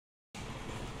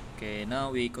Okay, now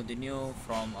we continue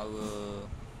from our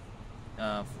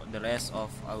for the rest of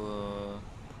our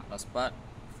last part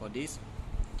for this.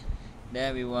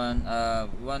 Then we want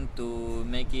to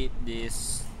make it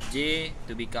this j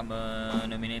to become a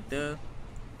denominator.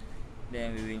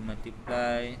 Then we will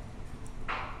multiply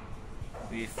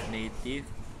with negative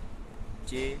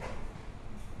j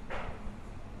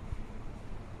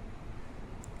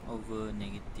over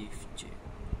negative j.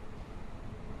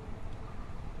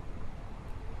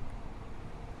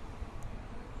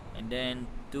 And then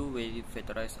 2 will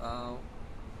factorize out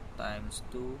times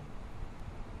 2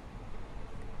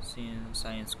 sin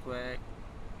sine squared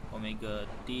omega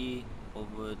t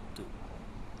over 2.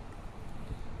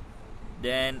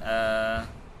 Then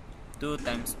 2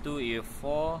 times 2 is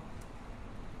 4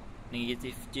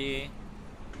 negative j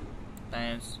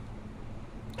times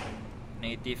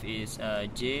negative is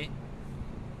j,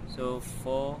 so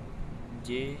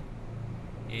 4j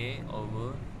a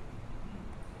over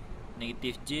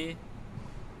negative j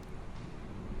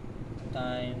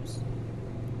times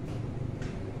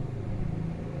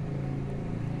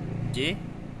j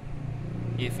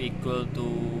if equal to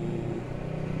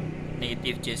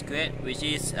negative j squared, which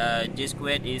is j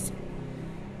squared is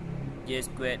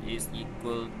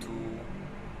equal to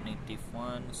negative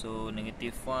 1, so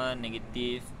negative 1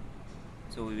 negative,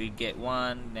 so we will get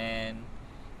 1, then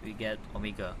we get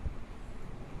omega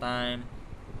time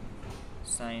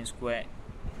sine squared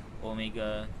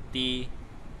omega t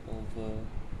over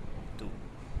 2.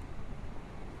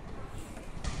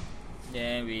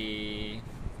 Then we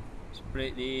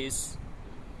split this,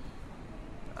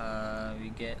 we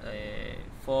get a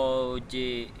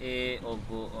 4ja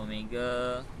over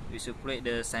omega. We split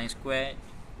the sine squared,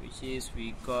 which is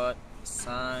we got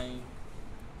sine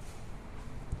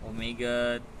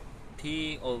omega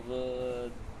t over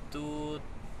 2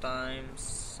 times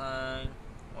sine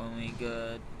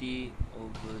omega t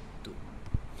over 2.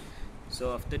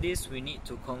 So after this we need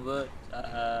to convert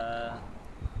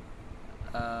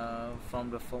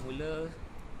from the formula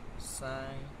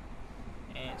sine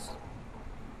s,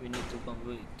 we need to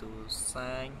convert it to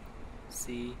sine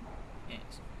c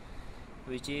s,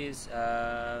 which is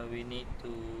we need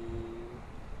to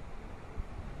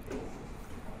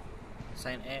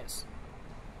sine s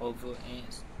over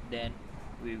s, then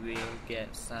we will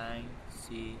get sine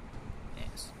c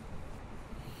s.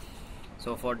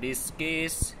 So for this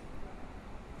case,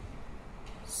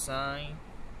 sine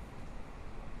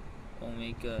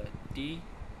omega t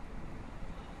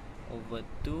over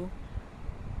 2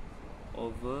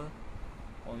 over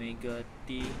omega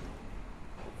t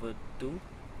over 2.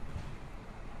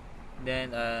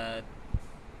 Then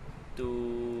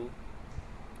to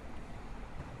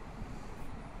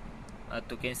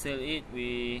cancel it,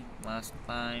 we must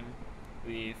time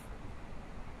with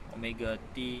omega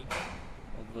t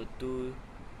over 2,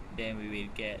 then we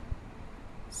will get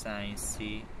sine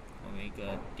c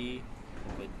omega t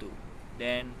over 2.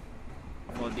 Then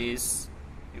for this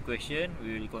equation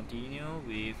we will continue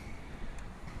with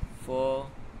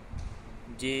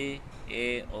 4j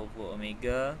a over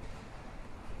omega.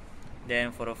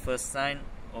 Then for the first sine,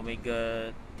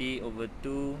 omega t over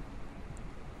 2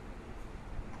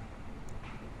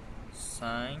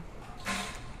 sine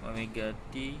omega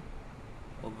t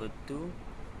over 2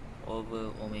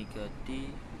 over omega t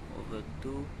over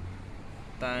 2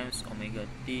 times omega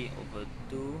t over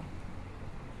 2,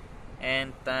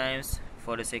 and times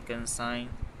for the second sine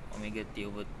omega t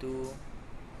over 2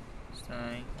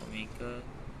 sine omega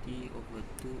t over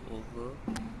 2 over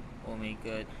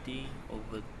omega t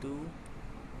over 2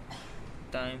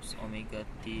 times omega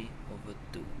t over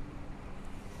 2.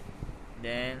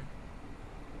 Then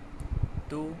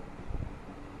 2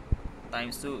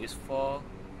 times 2 is 4,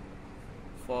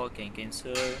 4 can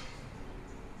cancel,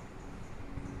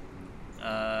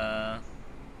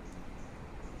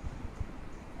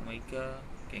 omega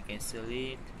can cancel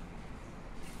it,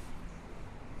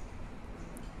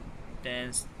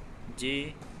 then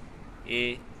j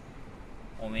a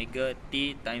omega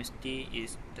t times t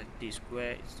is 30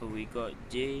 squared, so we got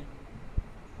j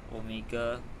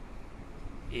omega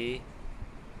a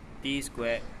t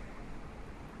squared,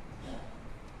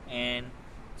 and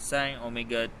sine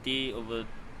omega t over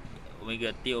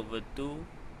 2,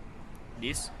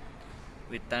 this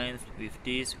with times with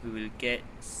this we will get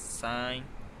sine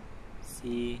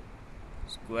c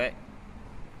squared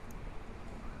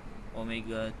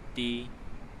omega t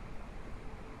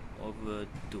over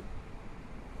 2.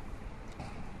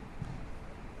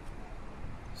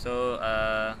 So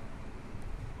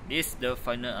this is the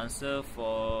final answer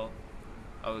for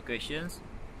our questions.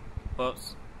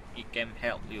 Hopes it can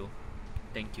help you.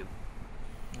 Thank you.